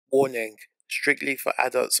Warning, strictly for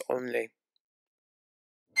adults only.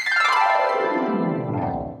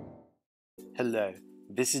 Hello,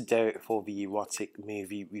 this is Derek for the Erotic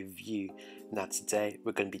Movie Review. Now today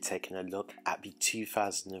we're going to be taking a look at the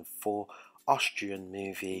 2004 Austrian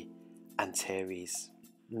movie Antares.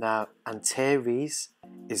 Now Antares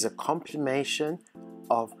is a compilation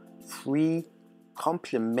of three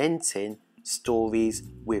complementing stories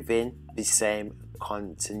within the same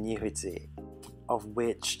continuity, of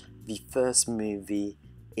which the first movie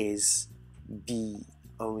is the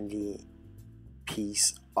only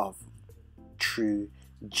piece of true,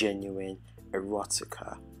 genuine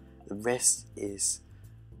erotica. The rest is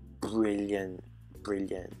brilliant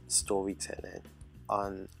storytelling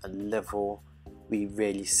on a level we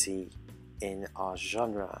rarely see in our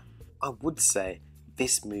genre. I would say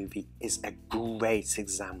this movie is a great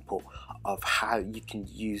example of how you can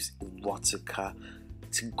use erotica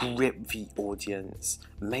to grip the audience,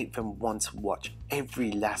 make them want to watch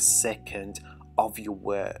every last second of your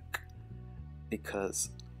work. Because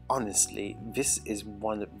honestly, this is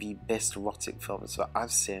one of the best erotic films that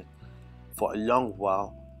I've seen for a long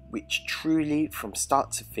while, which truly from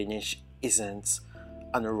start to finish isn't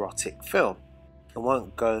an erotic film. I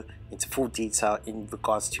won't go into full detail in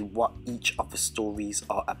regards to what each of the stories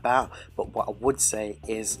are about, but what I would say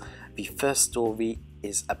is the first story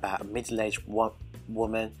is about a middle-aged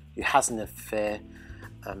woman who has an affair,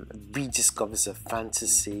 rediscovers her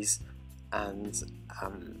fantasies, and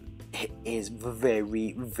it is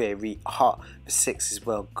very hot. The sex is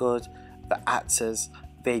well good. The actors,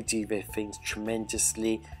 they do their things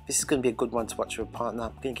tremendously. This is going to be a good one to watch with a partner.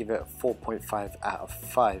 I'm going to give it a 4.5 out of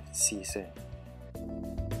 5. See you soon.